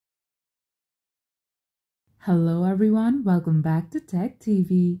Hello everyone, welcome back to Tech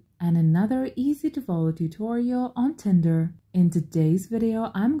TV and another easy to follow tutorial on Tinder. In today's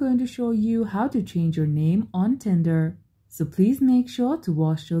video, I'm going to show you how to change your name on Tinder. So please make sure to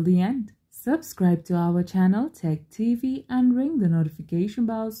watch till the end. Subscribe to our channel Tech TV and ring the notification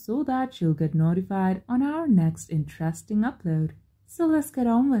bell so that you'll get notified on our next interesting upload. So let's get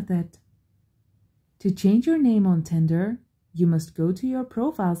on with it. To change your name on Tinder, you must go to your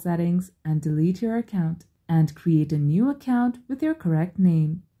profile settings and delete your account and create a new account with your correct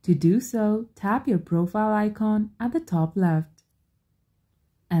name. To do so, tap your profile icon at the top left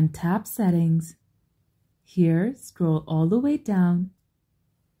and tap Settings. Here, scroll all the way down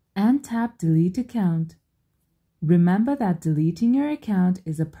and tap Delete Account. Remember that deleting your account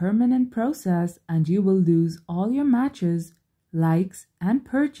is a permanent process and you will lose all your matches, likes, and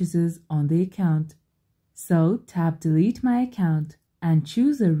purchases on the account. So tap Delete My Account and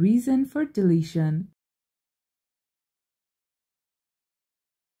choose a reason for deletion.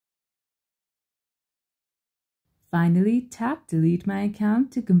 Finally, tap Delete My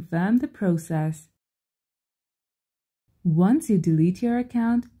Account to confirm the process. Once you delete your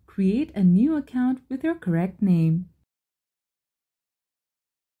account, create a new account with your correct name.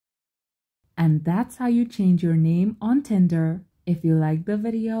 And that's how you change your name on Tinder. If you liked the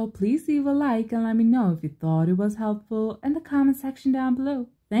video, please leave a like and let me know if you thought it was helpful in the comment section down below.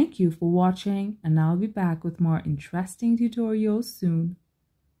 Thank you for watching, and I'll be back with more interesting tutorials soon.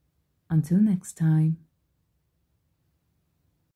 Until next time.